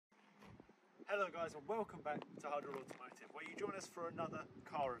Hello guys and welcome back to HudRod Automotive, where you join us for another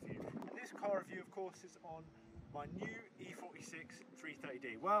car review. And this car review of course is on my new E46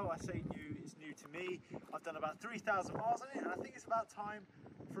 330D. Well, I say new, it's new to me. I've done about 3,000 miles on it and I think it's about time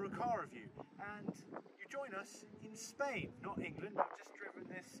for a car review. And you join us in Spain, not England. I've just driven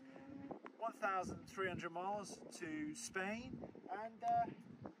this 1,300 miles to Spain and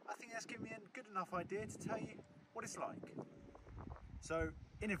I think that's given me a good enough idea to tell you what it's like. So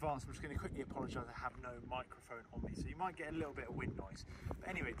in advance, I'm just going to quickly apologise, I have no microphone on me, so you might get a little bit of wind noise. But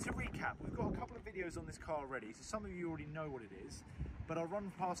anyway, to recap, we've got a couple of videos on this car already, so some of you already know what it is, but I'll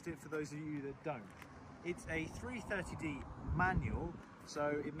run past it for those of you that don't. It's a 330D manual,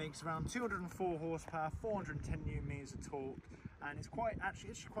 so it makes around 204 horsepower, 410 newton meters of torque, and it's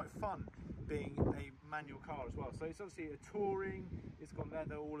actually quite fun being a manual car as well. So it's obviously a touring, it's got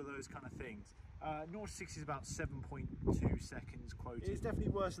leather, all of those kind of things. 0 to 60 is about 7.2 seconds quoted. It's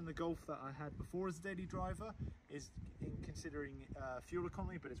definitely worse than the Golf that I had before as a daily driver, is in considering fuel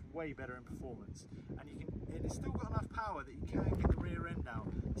economy, but it's way better in performance. And it's still got enough power that you can get the rear end out,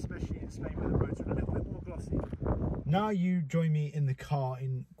 especially in Spain where the roads are a little bit more glossy. Now you join me in the car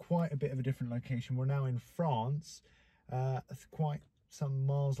in quite a bit of a different location. We're now in France, quite some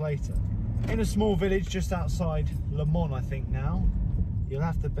miles later. In a small village just outside Le Mans, I think now. You'll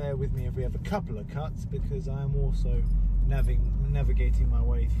have to bear with me if we have a couple of cuts because I am also navigating my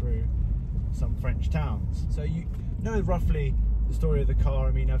way through some French towns. So you know roughly the story of the car.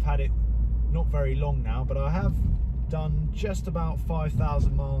 I mean, I've had it not very long now, but I have done just about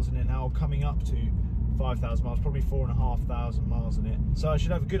 5,000 miles in it now, coming up to 5,000 miles, probably 4,500 miles in it. So I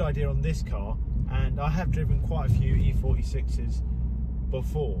should have a good idea on this car, and I have driven quite a few E46s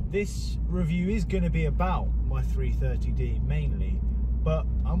before. This review is going to be about my 330D mainly, but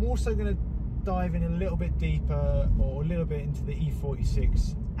I'm also going to dive in a little bit deeper or a little bit into the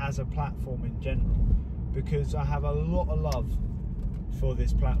E46 as a platform in general, because I have a lot of love for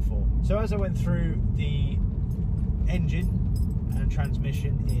this platform. So as I went through the engine and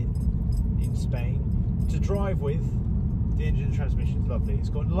transmission in Spain, to drive with, the engine and transmission is lovely. It's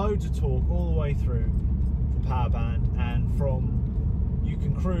got loads of torque all the way through the power band, and you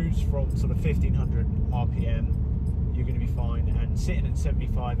can cruise from sort of 1,500 RPM. You're going to be fine, and sitting at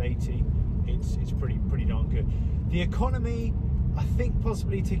 75, 80, it's pretty darn good. The economy, I think,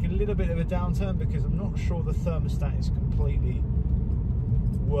 possibly taking a little bit of a downturn because I'm not sure the thermostat is completely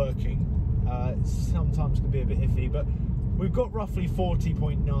working. Sometimes can be a bit iffy, but we've got roughly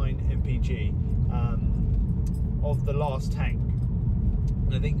 40.9 mpg of the last tank,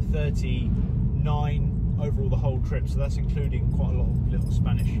 and I think 39 overall the whole trip, so that's including quite a lot of little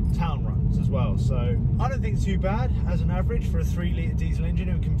Spanish town runs as well. So I don't think it's too bad as an average for a 3-litre diesel engine,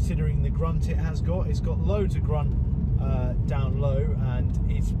 and considering the grunt it has got. It's got loads of grunt down low,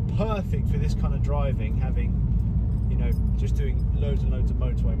 and it's perfect for this kind of driving, having, you know, just doing loads and loads of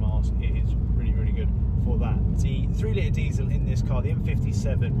motorway miles. It is really good for that. The 3-litre diesel in this car, the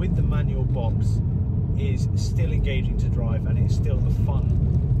M57 with the manual box, is still engaging to drive, and it's still a fun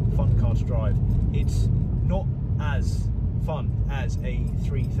car to drive. It's not as fun as a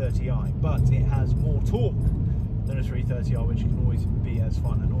 330i, but it has more torque than a 330i, which can always be as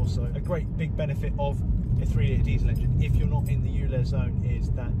fun. And also a great big benefit of a 3-litre diesel engine, if you're not in the ULEZ zone, is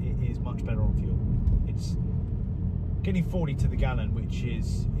that it is much better on fuel. It's getting 40 to the gallon, which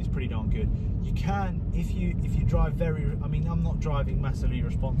is pretty darn good. You can, if you drive very, I mean, I'm not driving massively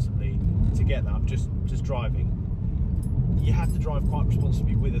responsibly to get that, I'm just driving. You have to drive quite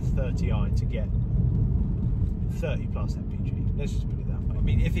responsibly with a 30i to get 30 plus mpg. Let's just put it that way. I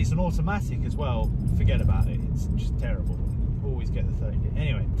mean, if it's an automatic as well, forget about it. It's just terrible. You always get the 30.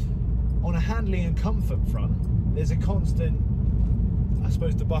 Anyway, on a handling and comfort front, there's a constant, I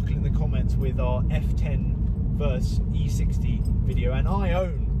suppose, debacle in the comments with our F10 versus E60 video, and I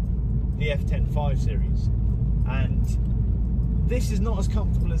own the F10 5 Series, and this is not as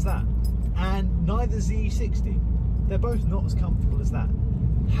comfortable as that, and neither is the E60. They're both not as comfortable as that.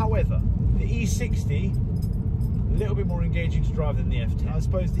 However, the E60, a little bit more engaging to drive than the F10. I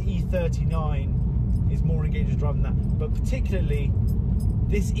suppose the E39 is more engaging to drive than that, but particularly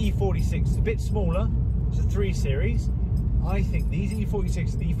this E46 is a bit smaller. It's a 3 Series. I think these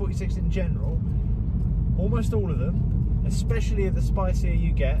E46, the E46 in general, almost all of them, especially the spicier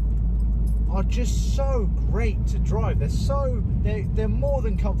you get, are just so great to drive. They're more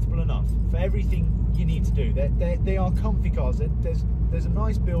than comfortable enough for everything you need to do. They are comfy cars. There's a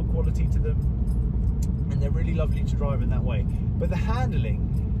nice build quality to them, and they're really lovely to drive in that way. But the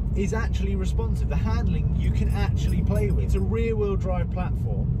handling is actually responsive. The handling you can actually play with. It's a rear-wheel drive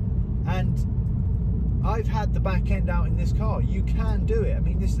platform, and I've had the back end out in this car. You can do it. I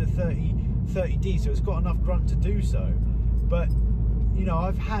mean, this is a 30D, so it's got enough grunt to do so. But, you know,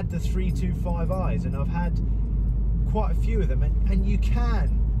 I've had the 325i's and I've had quite a few of them, and you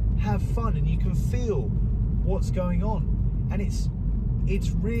can have fun and you can feel what's going on. And it's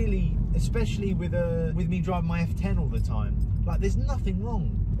really, especially with me driving my F10 all the time, like, there's nothing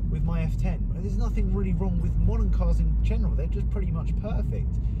wrong with my F10. There's nothing really wrong with modern cars in general. They're just pretty much perfect.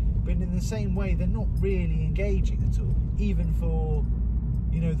 But in the same way, they're not really engaging at all, even for,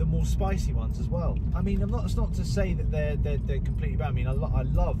 you know, the more spicy ones as well. I mean, it's not to say that they're completely bad. I mean, I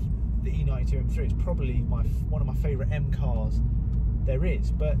love the E92 M3. It's probably one of my favourite M cars there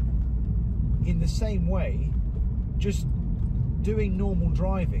is. But in the same way, just doing normal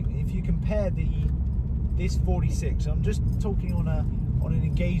driving, if you compare this 46, I'm just talking on an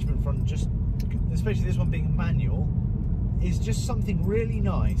engagement front, just especially this one being manual, is just something really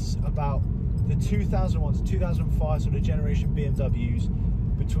nice about the 2001 to 2005 sort of generation BMWs,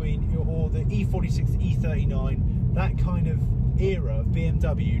 or the E46, the E39, that kind of era of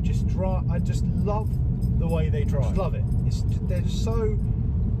BMW. I just love the way they drive. Just love it. They're just so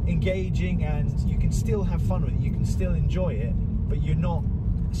engaging, and you can still have fun with it. You can still enjoy it, but you're not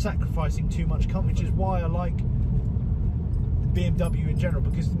sacrificing too much comfort, which is why I like BMW in general,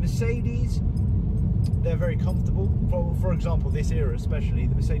 because the Mercedes, they're very comfortable. For example, this era especially,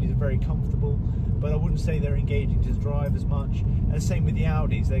 the Mercedes are very comfortable, but I wouldn't say they're engaging to drive as much. And the same with the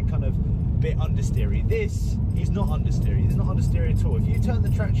Audis, they're kind of a bit understeery. This is not understeery. It's not understeery at all. If you turn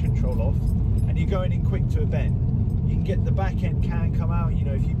the traction control off and you're going in quick to a bend, you can get the back end can come out. You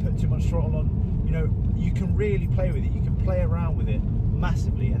know, if you put too much throttle on, you know, you can really play with it. You can play around with it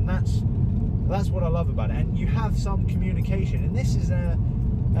massively, and that's what I love about it. And you have some communication, and this is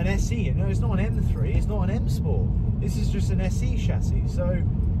an SE, you know, it's not an M3, it's not an M Sport, this is just an SE chassis. So,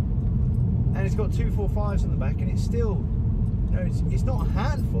 and it's got 245s on the back, and it's still, you know, it's not a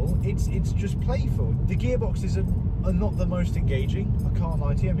handful, it's just playful. The gearboxes are not the most engaging, I can't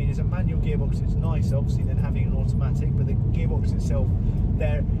lie to you. I mean, it's a manual gearbox, it's nicer obviously than having an automatic, but the gearbox itself,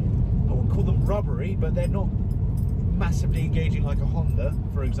 I wouldn't call them rubbery, but they're not massively engaging like a Honda,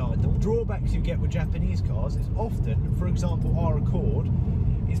 for example. The drawbacks you get with Japanese cars is often, for example, our Accord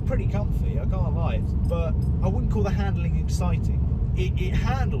is pretty comfy, I can't lie, but I wouldn't call the handling exciting. It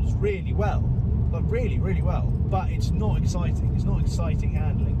handles really well, like really, really well, but it's not exciting. It's not exciting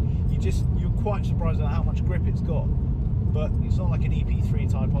handling. You're quite surprised at how much grip it's got, but it's not like an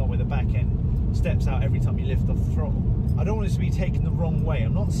EP3 Type R where the back end steps out every time you lift off the throttle. I don't want this to be taken the wrong way.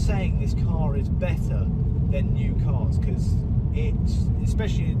 I'm not saying this car is better than new cars, because it's,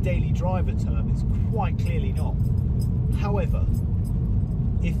 especially in a daily driver term, it's quite clearly not. However,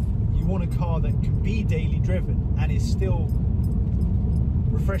 if you want a car that can be daily driven and is still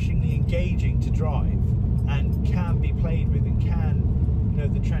refreshingly engaging to drive and can be played with, and can, you know,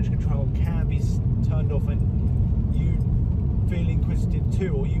 the traction control can be turned off and you feel inquisitive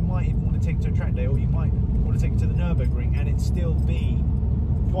too, or you might even want to take it to a track day, or you might want to take it to the Nürburgring and it still be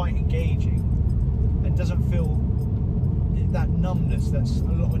quite engaging and doesn't feel that numbness that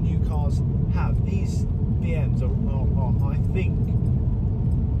a lot of new cars have. These BMs are I think,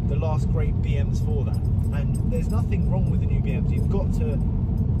 the last great BMs for that, and there's nothing wrong with the new BMs. You've got to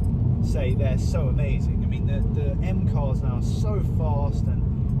say they're so amazing. I mean, the M cars now are so fast,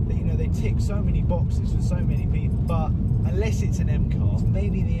 and they, you know, they tick so many boxes for so many people, but unless it's an M car, it's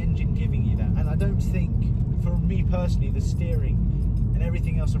mainly the engine giving you that. And I don't think, for me personally, the steering and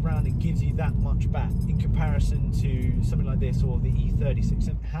everything else around it gives you that much back in comparison to something like this or the E36.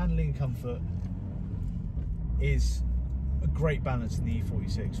 And handling and comfort is a great balance in the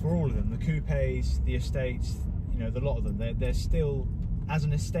E46 for all of them. The coupes, the estates, you know, the lot of them, they're still, as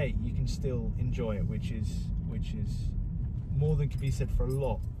an estate, you can still enjoy it, which is more than can be said for a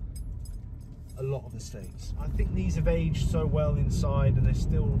lot of estates. I think these have aged so well inside, and they're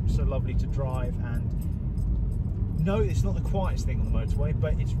still so lovely to drive. And no, it's not the quietest thing on the motorway,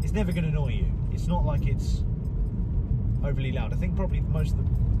 but it's never going to annoy you. It's not like it's overly loud. I think probably most of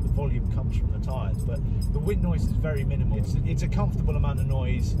the volume comes from the tyres, but the wind noise is very minimal. It's a comfortable amount of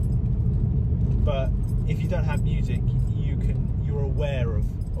noise, but if you don't have music, you're aware of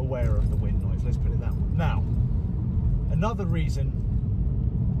the wind noise. Let's put it that way. Now, another reason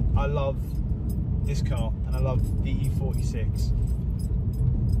I love this car, and I love the E46,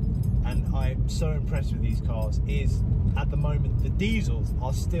 and I'm so impressed with these cars, is at the moment the diesels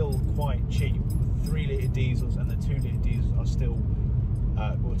are still quite cheap. The 3-litre diesels and the 2-litre diesels are still,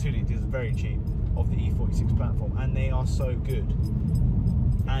 well, 2-litre diesels are very cheap of the E46 platform, and they are so good.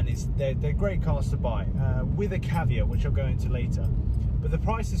 And they're great cars to buy, with a caveat which I'll go into later. But the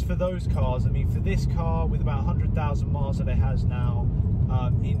prices for those cars, I mean, for this car with about 100,000 miles that it has now,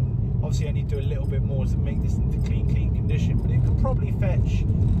 obviously I need to do a little bit more to make this into clean condition, but it could probably fetch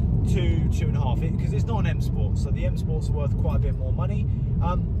 2.5, because it's not an M Sport, so the M Sports are worth quite a bit more money,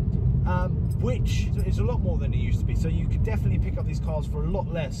 which is a lot more than it used to be. So you could definitely pick up these cars for a lot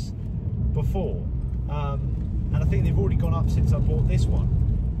less before, and I think they've already gone up since I bought this one.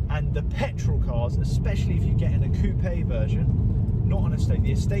 And the petrol cars, especially if you get in a coupe version, not an estate,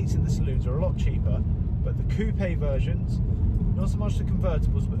 the estates and the saloons are a lot cheaper, but the coupe versions, not so much the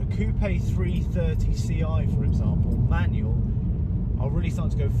convertibles, but the coupe 330 Ci, for example, manual, are really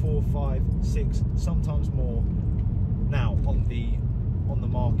starting to go 4, 5, 6, sometimes more now on the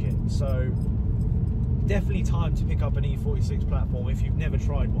market. So definitely time to pick up an E46 platform if you've never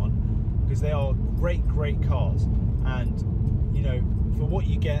tried one, because they are great cars, and you know, for what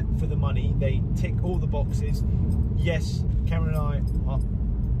you get for the money, they tick all the boxes. Yes, Cameron and I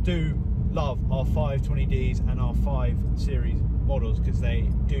do love our 520Ds and our 5 Series models because they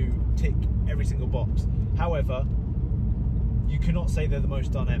do tick every single box. However, you cannot say they're the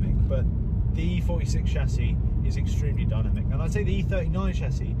most dynamic, but the E46 chassis is extremely dynamic, and I'd say the E39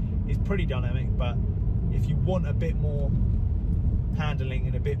 chassis is pretty dynamic, but if you want a bit more handling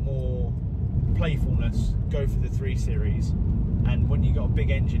and a bit more playfulness, go for the 3 Series, and when you got a big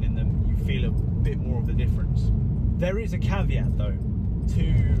engine in them, you feel a bit more of the difference. There is a caveat though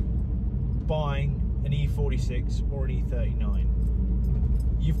to buying an E46 or an E39.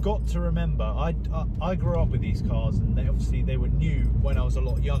 You've got to remember, I grew up with these cars, and they were new when I was a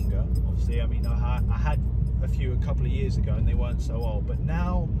lot younger. Obviously, I mean, I had a few a couple of years ago and they weren't so old, but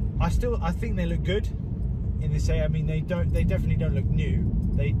now I think they look good in this age. I mean, they definitely don't look new,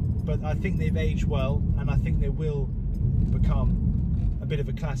 but I think they've aged well, and I think they will become a bit of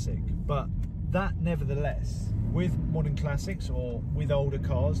a classic. But that, nevertheless, with modern classics or with older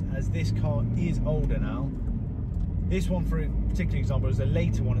cars, as this car is older now, this one, for a particular example, is a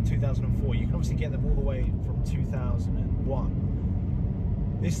later one in 2004. You can obviously get them all the way from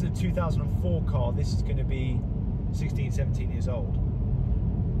 2001. This is a 2004 car. This is going to be 16, 17 years old,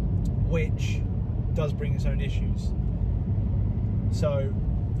 which does bring its own issues. So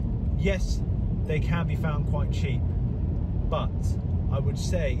yes, they can be found quite cheap, but I would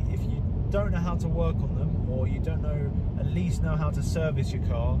say if you don't know how to work on them, or you don't at least know how to service your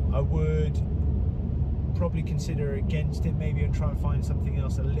car, I would probably consider against it maybe, and try and find something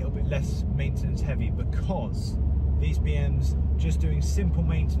else a little bit less maintenance heavy, because these BMs, just doing simple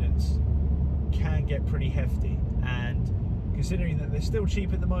maintenance can get pretty hefty, and considering that they're still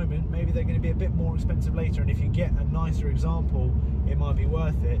cheap at the moment, maybe they're going to be a bit more expensive later, and if you get a nicer example, it might be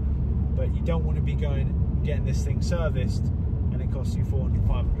worth it. But you don't want to be getting this thing serviced and it costs you 400,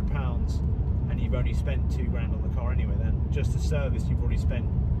 500 pounds, and you've only spent £2 grand on the car anyway. Then just to service, you've already spent a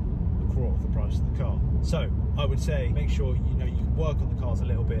quarter of the price of the car. So I would say make sure you can work on the cars a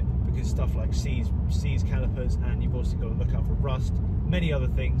little bit, because stuff like C's calipers, and you've also got to look out for rust, many other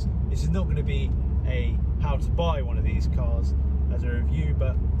things. This is not going to be a how to buy one of these cars as a review,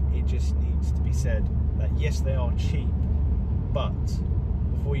 but it just needs to be said that yes, they are cheap, but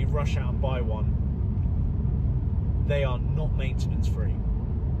before you rush out and buy one, they are not maintenance free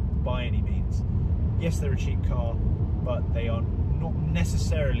by any means. Yes, they're a cheap car, but they are not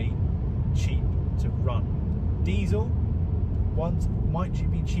necessarily cheap to run. Diesel ones might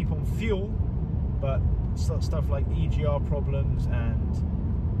be cheap on fuel, but stuff like EGR problems and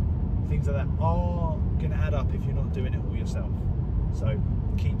things like that are going to add up if you're not doing it all yourself. So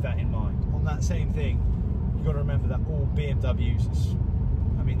keep that in mind. On that same thing, you've got to remember that all BMWs,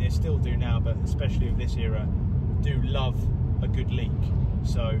 I mean, they still do now, but especially of this era, do love a good leak.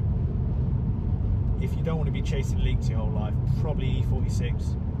 So if you don't want to be chasing leaks your whole life, probably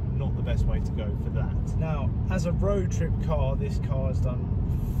E46, not the best way to go for that. Now, as a road trip car, this car has done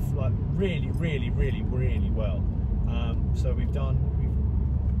like really well. So I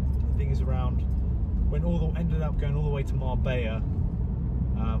think it's around, ended up going all the way to Marbella,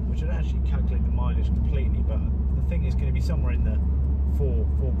 which I'd actually calculate the mileage completely, but the thing is going to be somewhere in the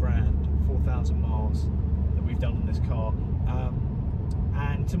 4,000 miles that we've done on this car,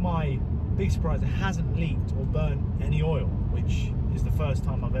 and to my big surprise, it hasn't leaked or burnt any oil, which is the first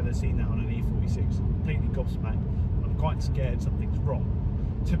time I've ever seen that on an E46. Completely gobsmacked. I'm quite scared something's wrong,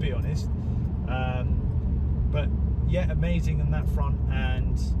 to be honest. But yeah, amazing on that front,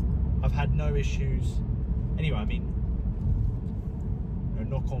 and I've had no issues. Anyway, I mean,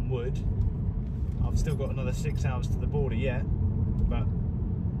 knock on wood, I've still got another 6 hours to the border yet, but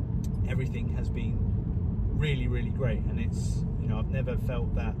everything has been really great, and it's, I've never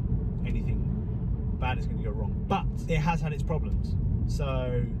felt that anything bad is going to go wrong. But it has had its problems.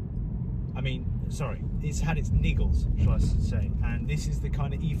 So, I mean, sorry, it's had its niggles, shall I say. And this is the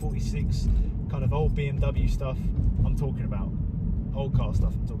kind of E46, kind of old BMW stuff I'm talking about. Old car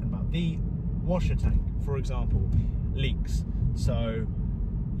stuff I'm talking about. The washer tank, for example, leaks. So,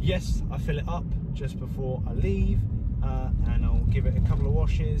 yes, I fill it up just before I leave, and I'll give it a couple of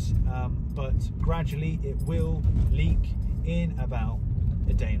washes, but gradually it will leak in about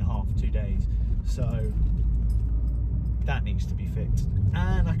a day and a half, 2 days. So that needs to be fixed.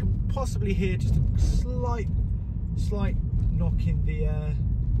 And I can possibly hear just a slight knock in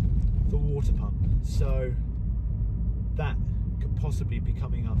the water pump. So that could possibly be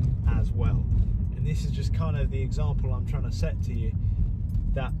coming up as well. And this is just kind of the example I'm trying to set to you,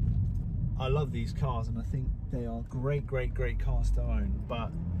 that I love these cars and I think they are great cars to own,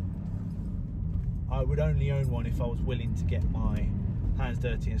 but I would only own one if I was willing to get my hands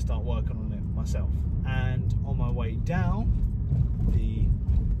dirty and start working on it myself. And on my way down, the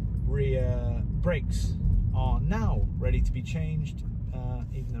rear brakes are now ready to be changed,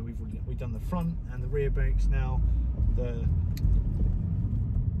 even though we've done the front and the rear brakes now. The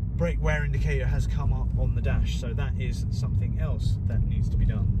brake wear indicator has come up on the dash, so that is something else that needs to be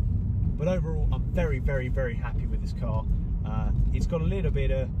done. But overall, I'm very happy with this car. It's got a little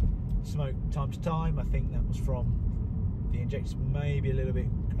bit of smoke time to time. I think that was from the injectors, maybe a little bit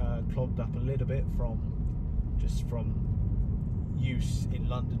clogged up a little bit from use in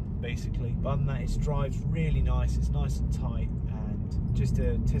London, basically. But other than that, it drives really nice. It's nice and tight, and just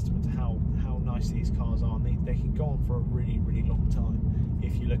a testament to how nice these cars are. And they can go on for a really long time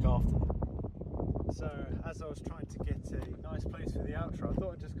if you look after them. So, as I was trying to get a nice place for the outro, I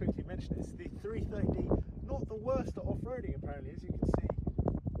thought I'd just quickly mention this. The 330D, not the worst at off-roading apparently, as you can see,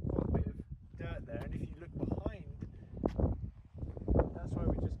 quite a bit of dirt there. And if you look behind, that's where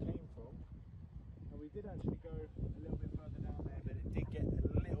we just came from. And we did actually go a little bit further down there, but it did get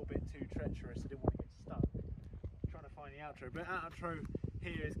a little bit too treacherous. I didn't want to get stuck. I'm trying to find the outro, but outro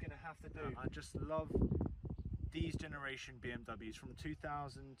here is going to have to do. I just love these generation BMWs from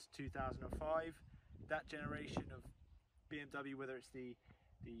 2000 to 2005. That generation of BMW, whether it's the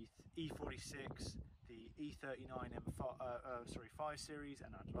E46, the E39 M5, 5 Series,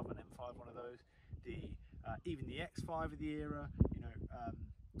 and I'd love an M5 one of those. The even the X5 of the era, you know,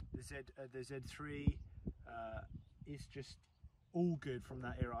 the Z3, is just all good from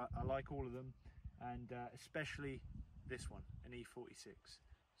that era. I like all of them, and especially this one, an E46.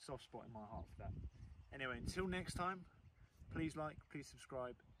 Soft spot in my heart for that. Anyway, until next time, please like, please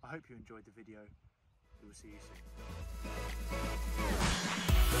subscribe. I hope you enjoyed the video. We will see you soon.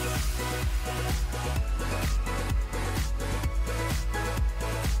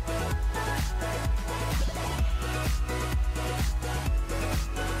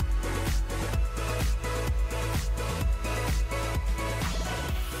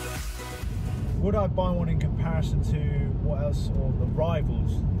 Would I buy one in comparison to what else, or the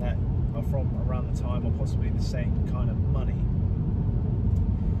rivals that are from around the time, or possibly the same kind of money?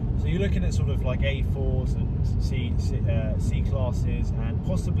 So you're looking at sort of like A4s and C classes, and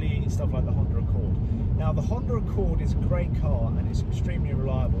possibly stuff like the Honda Accord. Now the Honda Accord is a great car and it's extremely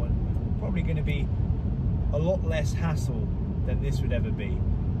reliable and probably going to be a lot less hassle than this would ever be.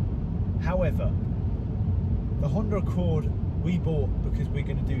 However, the Honda Accord we bought because we're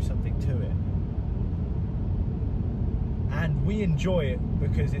going to do something to it. And we enjoy it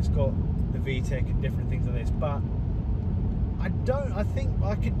because it's got the VTEC and different things like this, but I think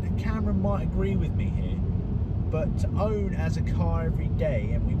Cameron might agree with me here, but to own as a car every day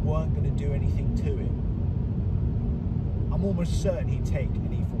and we weren't going to do anything to it, I'm almost certain he'd take an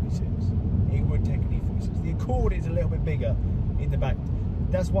E46. He would take an E46. The Accord is a little bit bigger in the back.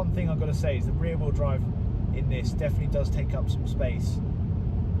 That's one thing I've got to say, is the rear wheel drive in this definitely does take up some space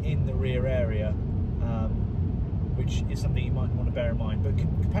in the rear area, which is something you might want to bear in mind. But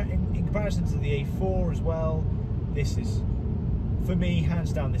in comparison to the A4 as well, this is, for me,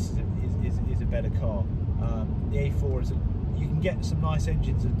 hands down, this is a better car. The A4 is you can get some nice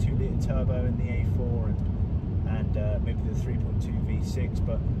engines, a 2-litre turbo in the A4 and maybe the 3.2 V6,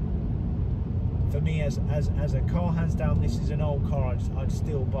 but for me, as a car, hands down, this is an old car I'd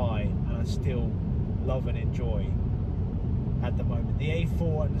still buy and I still love and enjoy at the moment. The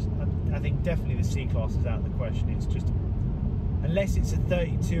A4, I think definitely the C-Class is out of the question. It's just, unless it's a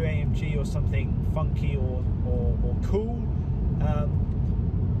 32 AMG or something funky or cool,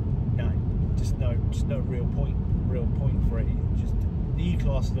 no, just no real point for it. Just the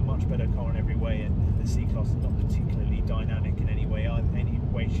E-Class is a much better car in every way, and the C-Class is not particularly dynamic in any way,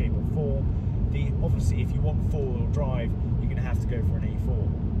 shape or form. Obviously, if you want 4-wheel drive, you're going to have to go for an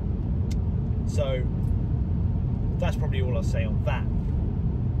A4. So that's probably all I'll say on that.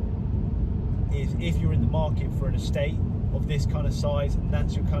 If you're in the market for an estate of this kind of size and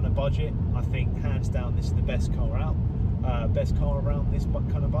that's your kind of budget, I think hands down this is the best car out, best car around this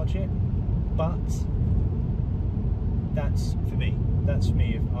kind of budget. But that's for me. That's for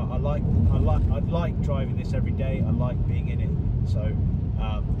me. I like driving this every day. I like being in it. So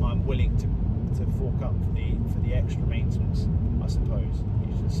I'm willing to fork up for the extra maintenance, I suppose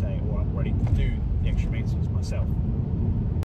you should say, or I'm ready to do the extra maintenance myself.